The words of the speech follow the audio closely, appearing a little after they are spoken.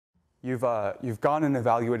you've gone and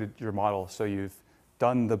evaluated your model, so you've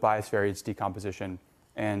done the bias variance decomposition,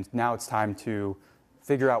 and now it's time to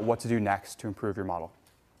figure out what to do next to improve your model.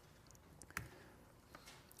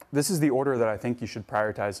 This is the order that I think you should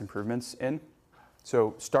prioritize improvements in.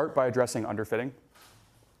 So start by addressing underfitting.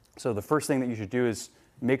 So the first thing that you should do is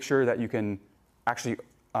make sure that you can actually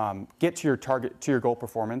get to your goal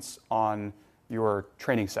performance on your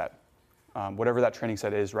training set, whatever that training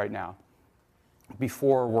set is right now,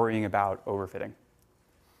 before worrying about overfitting.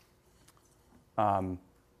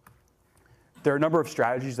 There are a number of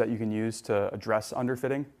strategies that you can use to address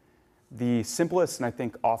underfitting. The simplest and I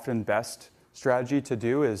think often best strategy to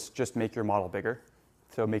do is just make your model bigger.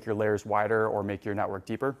 So make your layers wider or make your network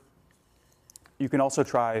deeper. You can also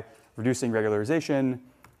try reducing regularization,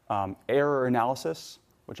 error analysis,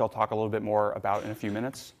 which I'll talk a little bit more about in a few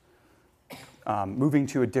minutes, moving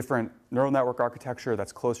to a different neural network architecture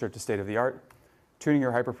that's closer to state of the art, tuning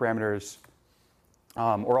your hyperparameters,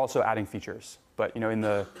 or also adding features. But in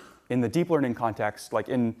the deep learning context, like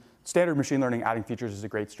in standard machine learning, adding features is a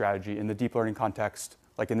great strategy. In the deep learning context,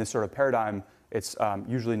 like in this sort of paradigm, it's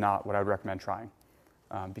usually not what I would recommend trying.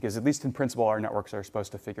 Because at least in principle, our networks are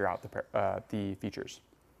supposed to figure out the features.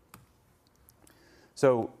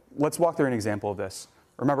 So let's walk through an example of this.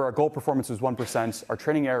 Remember, our goal performance was 1%. Our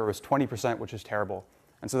training error was 20%, which is terrible.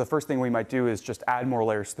 And so the first thing we might do is just add more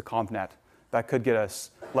layers to the ConvNet. That could get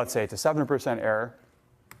us, let's say, to 7% error.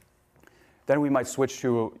 Then we might switch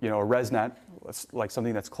to a ResNet, like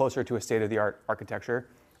something that's closer to a state-of-the-art architecture,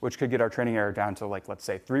 which could get our training error down to, like, let's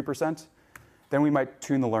say, 3%. Then we might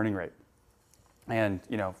tune the learning rate. And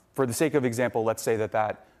for the sake of example, let's say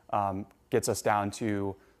that gets us down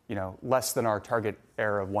to less than our target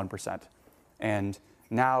error of 1%. And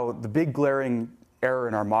now the big glaring error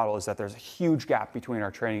in our model is that there's a huge gap between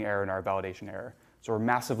our training error and our validation error. So we're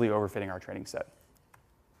massively overfitting our training set.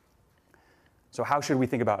 So how should we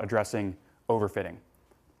think about addressing overfitting?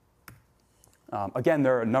 Again,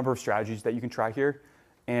 there are a number of strategies that you can try here.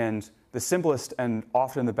 And the simplest and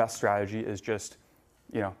often the best strategy is just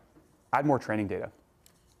add more training data.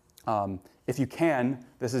 If you can,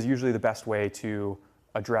 this is usually the best way to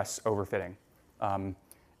address overfitting.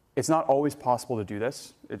 It's not always possible to do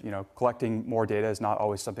this. Collecting more data is not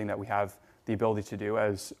always something that we have the ability to do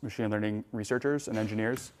as machine learning researchers and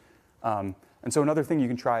engineers. And so another thing you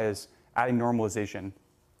can try is adding normalization,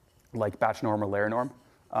 like batch norm or layer norm.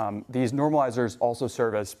 These normalizers also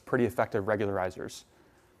serve as pretty effective regularizers.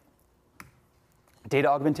 Data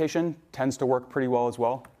augmentation tends to work pretty well as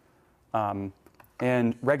well.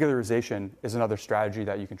 And regularization is another strategy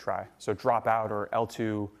that you can try. So dropout or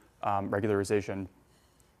L2 regularization.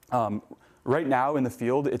 Right now in the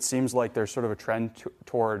field, it seems like there's sort of a trend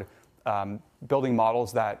toward building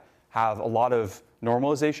models that have a lot of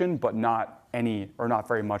normalization, but not any or not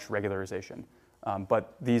very much regularization.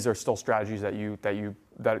 But these are still strategies that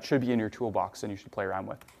it should be in your toolbox and you should play around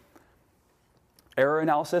with. Error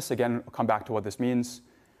analysis, again, I'll come back to what this means.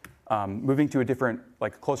 Moving to a different,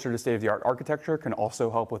 closer to state-of-the-art architecture can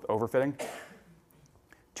also help with overfitting.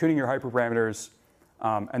 Tuning your hyperparameters,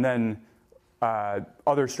 and then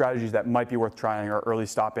other strategies that might be worth trying are early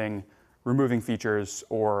stopping, removing features,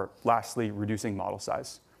 or lastly, reducing model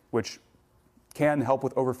size, which can help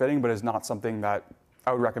with overfitting, but is not something that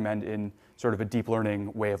I would recommend in sort of a deep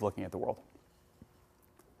learning way of looking at the world.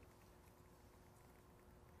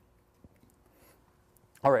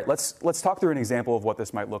 All right, let's talk through an example of what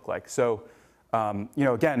this might look like. So,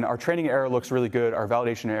 again, our training error looks really good. Our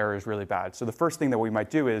validation error is really bad. So the first thing that we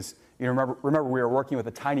might do is, remember we are working with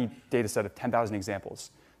a tiny data set of 10,000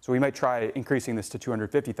 examples. So we might try increasing this to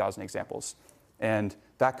 250,000 examples. And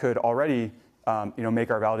that could already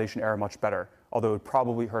make our validation error much better, although it would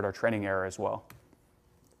probably hurt our training error as well.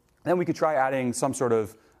 Then we could try adding some sort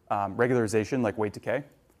of regularization like weight decay.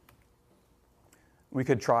 We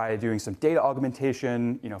could try doing some data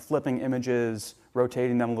augmentation, flipping images,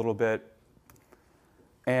 rotating them a little bit.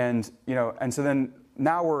 And so then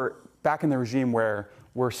now we're back in the regime where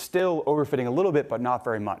we're still overfitting a little bit, but not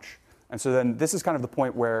very much. And so then this is kind of the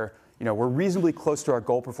point where we're reasonably close to our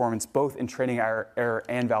goal performance, both in training error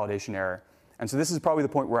and validation error. And so this is probably the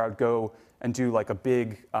point where I would go and do like a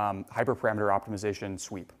big hyperparameter optimization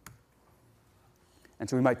sweep. And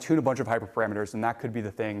so we might tune a bunch of hyperparameters, and that could be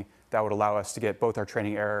the thing that would allow us to get both our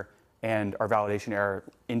training error and our validation error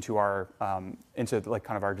into our kind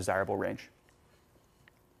of our desirable range.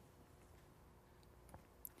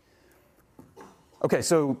 Okay,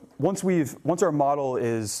 so once our model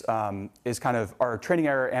is kind of our training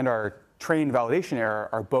error and our trained validation error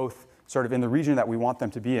are both sort of in the region that we want them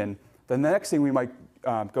to be in, then the next thing we might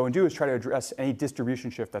go and do is try to address any distribution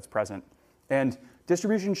shift that's present. And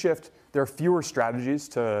distribution shift, there are fewer strategies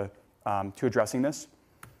to addressing this.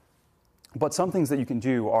 But some things that you can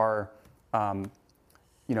do are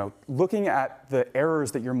looking at the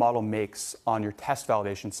errors that your model makes on your test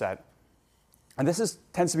validation set. And this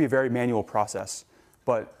tends to be a very manual process.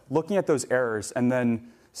 But looking at those errors and then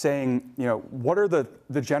saying, what are the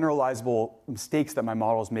generalizable mistakes that my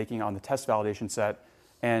model is making on the test validation set,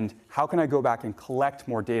 and how can I go back and collect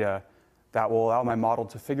more data that will allow my model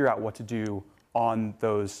to figure out what to do on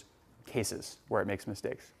those cases where it makes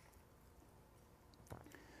mistakes.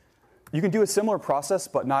 You can do a similar process,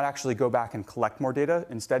 but not actually go back and collect more data.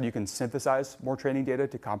 Instead, you can synthesize more training data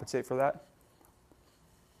to compensate for that.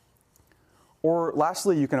 Or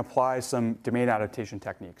lastly, you can apply some domain adaptation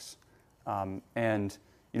techniques. Domain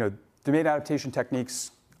adaptation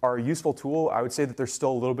techniques are a useful tool. I would say that they're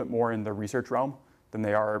still a little bit more in the research realm than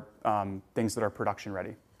they are things that are production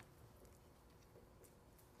ready.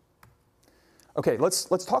 Okay, let's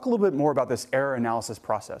talk a little bit more about this error analysis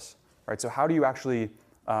process. Right? So how do you actually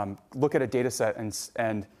look at a data set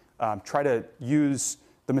and try to use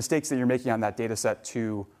the mistakes that you're making on that data set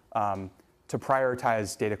to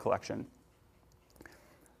prioritize data collection?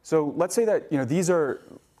 So let's say that these are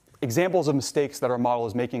examples of mistakes that our model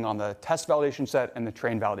is making on the test validation set and the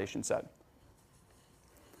train validation set.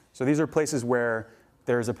 So these are places where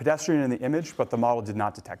there's a pedestrian in the image, but the model did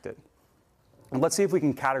not detect it. And let's see if we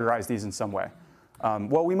can categorize these in some way.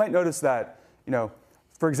 Well, we might notice that,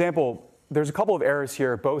 for example, there's a couple of errors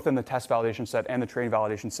here, both in the test validation set and the train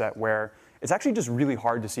validation set, where it's actually just really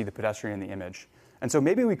hard to see the pedestrian in the image. And so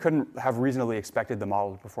maybe we couldn't have reasonably expected the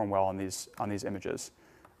model to perform well on these images.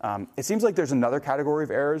 It seems like there's another category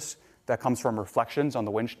of errors that comes from reflections on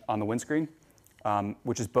the windscreen,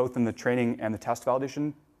 which is both in the training and the test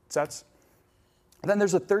validation sets. And then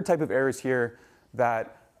there's a third type of errors here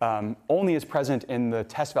that only is present in the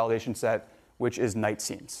test validation set, which is night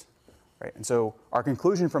scenes. Right? And so our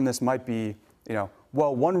conclusion from this might be,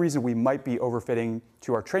 well, one reason we might be overfitting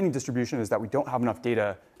to our training distribution is that we don't have enough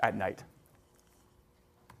data at night.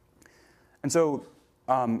 And so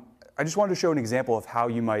I just wanted to show an example of how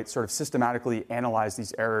you might sort of systematically analyze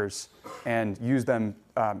these errors and use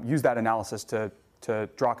that analysis to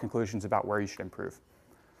draw conclusions about where you should improve.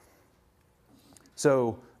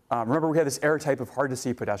 So remember, we had this error type of hard to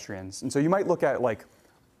see pedestrians. And so you might look at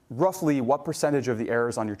roughly what percentage of the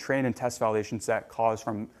errors on your train and test validation set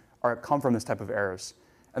come from this type of errors.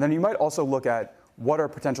 And then you might also look at what are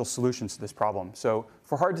potential solutions to this problem. So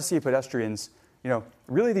for hard to see pedestrians,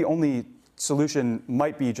 really the only solution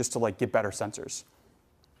might be just to get better sensors.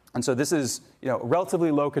 And so this is a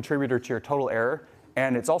relatively low contributor to your total error,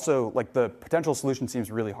 and it's also the potential solution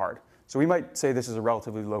seems really hard. So we might say this is a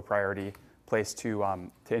relatively low priority place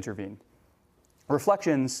to intervene.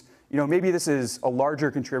 Reflections, maybe this is a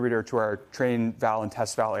larger contributor to our train val and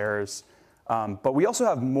test val errors, but we also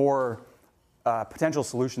have more potential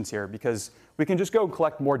solutions here because we can just go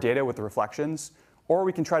collect more data with the reflections, or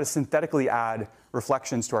we can try to synthetically add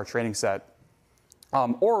reflections to our training set.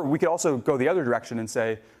 Or we could also go the other direction and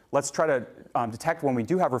say, let's try to detect when we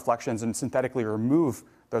do have reflections and synthetically remove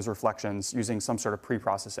those reflections using some sort of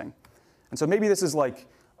pre-processing. And so maybe this is a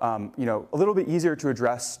little bit easier to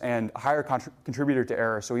address and a higher contributor to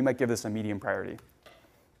error, so we might give this a medium priority.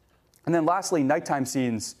 And then lastly, nighttime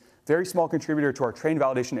scenes, very small contributor to our train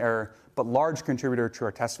validation error, but large contributor to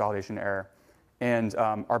our test validation error. And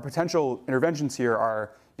our potential interventions here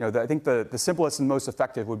are, I think the simplest and most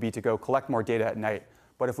effective would be to go collect more data at night.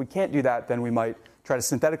 But if we can't do that, then we might try to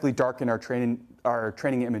synthetically darken our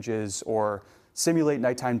training images or simulate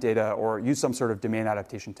nighttime data or use some sort of domain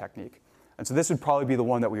adaptation technique. And so this would probably be the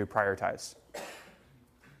one that we would prioritize.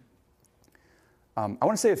 I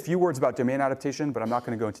want to say a few words about domain adaptation, but I'm not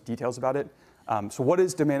going to go into details about it. So what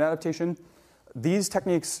is domain adaptation? These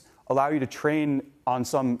techniques allow you to train on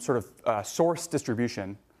some sort of source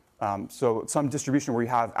distribution, so some distribution where you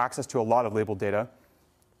have access to a lot of labeled data,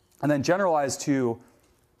 and then generalize to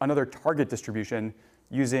another target distribution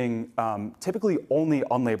using typically only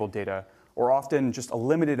unlabeled data, or often just a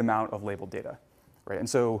limited amount of labeled data. Right? And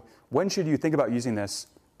so when should you think about using this?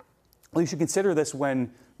 Well, you should consider this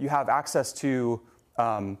when you have access to,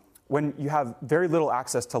 when you have very little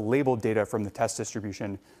access to labeled data from the test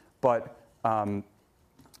distribution, but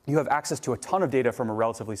you have access to a ton of data from a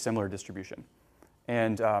relatively similar distribution.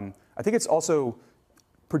 And I think it's also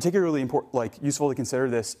particularly useful to consider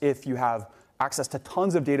this if you have access to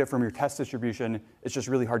tons of data from your test distribution. It's just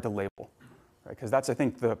really hard to label, right? Because that's, I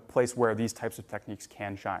think, the place where these types of techniques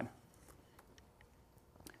can shine.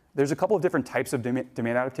 There's a couple of different types of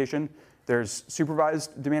domain adaptation. There's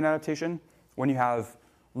supervised domain adaptation, when you have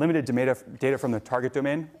limited data from the target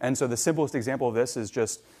domain. And so the simplest example of this is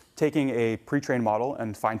just taking a pre-trained model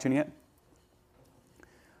and fine-tuning it.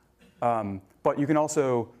 But you can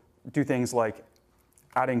also do things like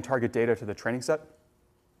adding target data to the training set.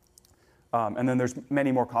 And then there's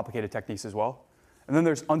many more complicated techniques as well. And then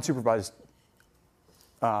there's unsupervised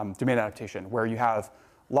domain adaptation, where you have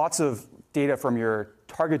lots of data from your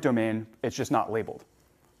target domain, it's just not labeled.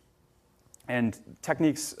 And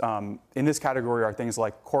techniques in this category are things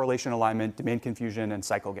like correlation alignment, domain confusion, and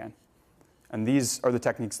cycle gain. And these are the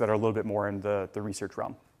techniques that are a little bit more in the research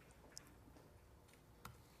realm.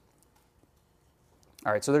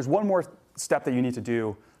 All right, so there's one more step that you need to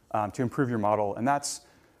do to improve your model, and that's,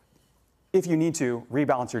 if you need to,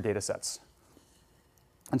 rebalance your data sets.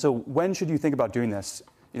 And so when should you think about doing this?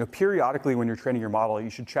 Periodically when you're training your model, you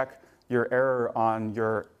should check your error on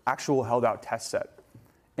your actual held out test set.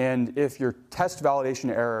 And if your test validation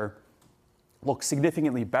error looks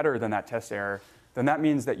significantly better than that test error, then that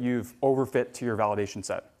means that you've overfit to your validation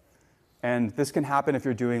set. And this can happen if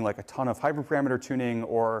you're doing like a ton of hyperparameter tuning,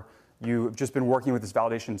 or you've just been working with this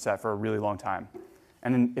validation set for a really long time.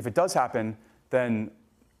 And if it does happen, then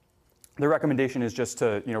the recommendation is just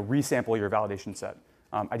to resample your validation set.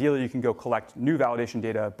 Ideally, you can go collect new validation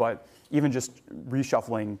data, but even just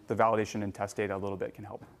reshuffling the validation and test data a little bit can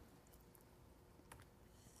help.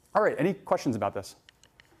 All right, any questions about this?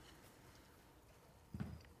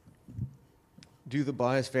 Do the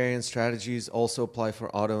bias variance strategies also apply for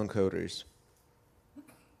autoencoders?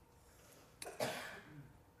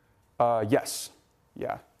 Yes,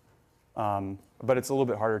 yeah. But it's a little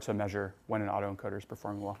bit harder to measure when an autoencoder is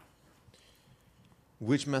performing well.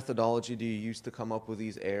 Which methodology do you use to come up with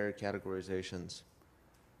these error categorizations?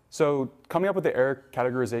 So coming up with the error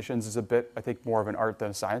categorizations is a bit, I think, more of an art than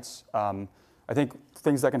a science. I think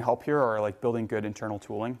things that can help here are like building good internal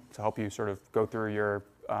tooling to help you sort of go through your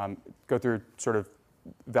sort of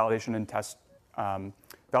validation and test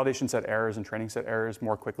validation set errors and training set errors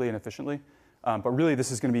more quickly and efficiently. But really, this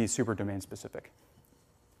is going to be super domain specific.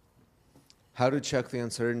 How to check the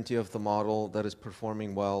uncertainty of the model that is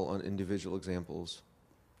performing well on individual examples?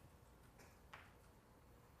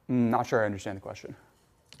 Not sure I understand the question.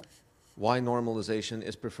 Why normalization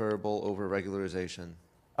is preferable over regularization?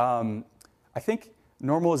 I think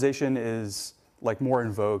normalization is like more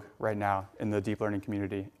in vogue right now in the deep learning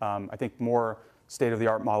community. I think more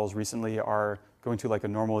state-of-the-art models recently are going to like a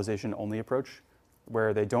normalization only approach,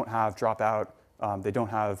 where they don't have dropout, they don't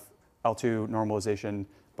have L2 normalization,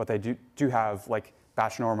 but they do have like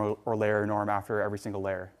batch norm or layer norm after every single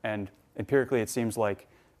layer. And empirically, it seems like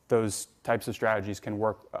those types of strategies can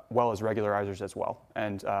work well as regularizers as well.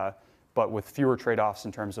 And but with fewer trade-offs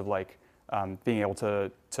in terms of like being able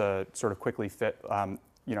to sort of quickly fit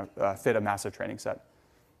fit a massive training set.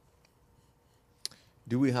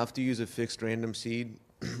 Do we have to use a fixed random seed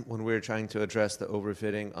when we're trying to address the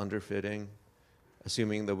overfitting, underfitting,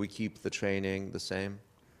 assuming that we keep the training the same?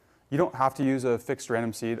 You don't have to use a fixed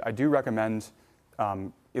random seed. I do recommend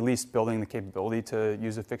at least building the capability to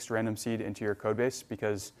use a fixed random seed into your code base,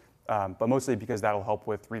 because, but mostly because that'll help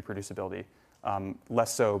with reproducibility.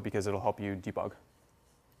 Less so because it'll help you debug.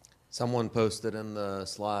 Someone posted in the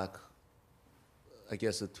Slack, I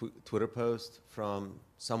guess a Twitter post from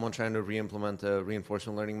someone trying to re-implement a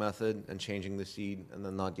reinforcement learning method and changing the seed and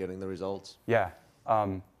then not getting the results. Yeah.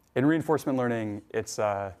 In reinforcement learning, it's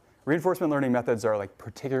reinforcement learning methods are like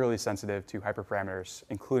particularly sensitive to hyperparameters,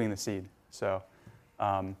 including the seed. So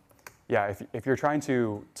yeah, if you're trying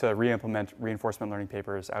to re-implement reinforcement learning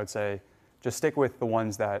papers, I would say just stick with the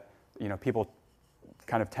ones that people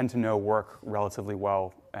kind of tend to know work relatively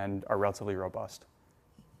well and are relatively robust.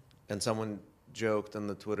 And someone joked on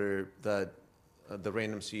the Twitter that the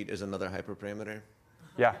random seed is another hyperparameter.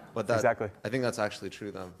 Yeah, but exactly. I think that's actually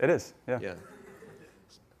true, though. It is, yeah. Yeah.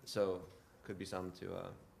 So could be something to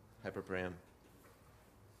hyperparam.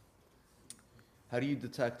 How do you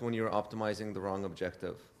detect when you're optimizing the wrong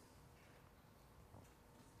objective?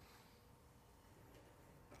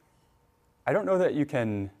 I don't know that you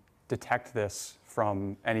can detect this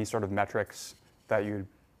from any sort of metrics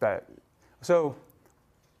so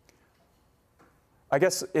I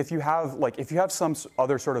guess if you have some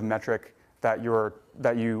other sort of metric that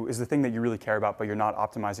is the thing that you really care about, but you're not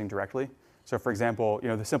optimizing directly. So for example,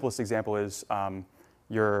 the simplest example is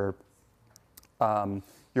you're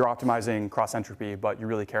optimizing cross entropy, but you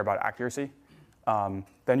really care about accuracy.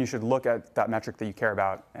 Then you should look at that metric that you care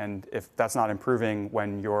about, and if that's not improving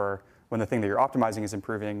when the thing that you're optimizing is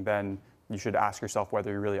improving, then you should ask yourself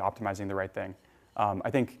whether you're really optimizing the right thing. I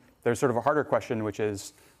think there's sort of a harder question, which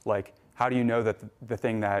is like, how do you know that the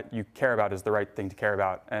thing that you care about is the right thing to care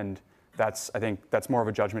about? And I think that's more of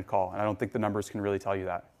a judgment call, and I don't think the numbers can really tell you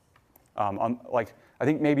that. I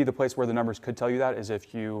think maybe the place where the numbers could tell you that is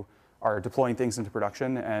if you are deploying things into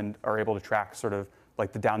production and are able to track sort of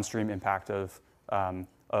like the downstream impact of how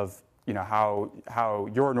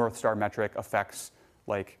your North Star metric affects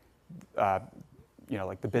like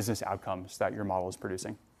the business outcomes that your model is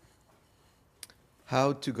producing.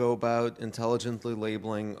 How to go about intelligently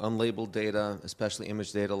labeling unlabeled data, especially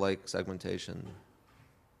image data like segmentation?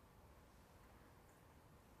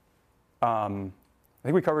 I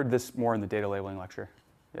think we covered this more in the data labeling lecture.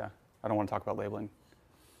 Yeah, I don't want to talk about labeling.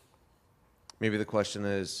 Maybe the question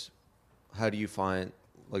is, how do you find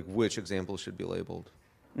like which examples should be labeled?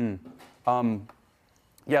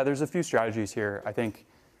 Yeah, there's a few strategies here. I think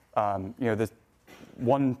the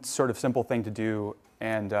one sort of simple thing to do,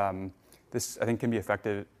 and this I think can be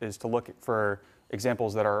effective, is to look for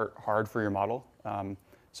examples that are hard for your model.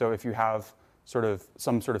 So if you have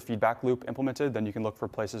some sort of feedback loop implemented, then you can look for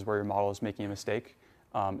places where your model is making a mistake.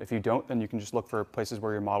 If you don't, then you can just look for places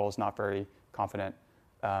where your model is not very confident,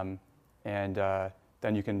 and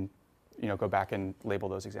then you can go back and label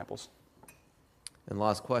those examples. And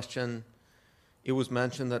last question. It was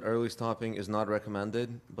mentioned that early stopping is not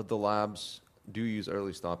recommended, but the labs do use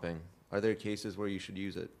early stopping. Are there cases where you should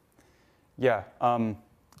use it? Yeah,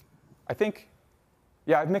 I think,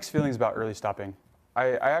 I have mixed feelings about early stopping.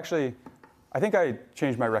 I think I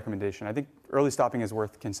changed my recommendation. I think early stopping is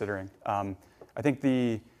worth considering. I think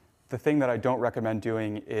the thing that I don't recommend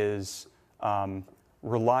doing is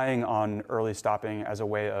relying on early stopping as a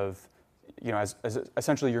way of, as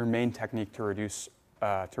essentially your main technique to reducing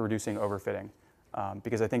overfitting.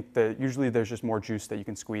 Because I think that usually there's just more juice that you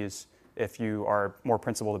can squeeze if you are more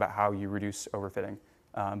principled about how you reduce overfitting.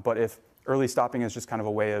 But if early stopping is just kind of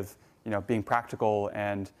a way of being practical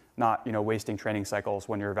and not wasting training cycles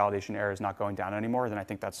when your validation error is not going down anymore, then I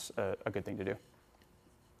think that's a good thing to do.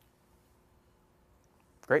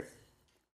 Great.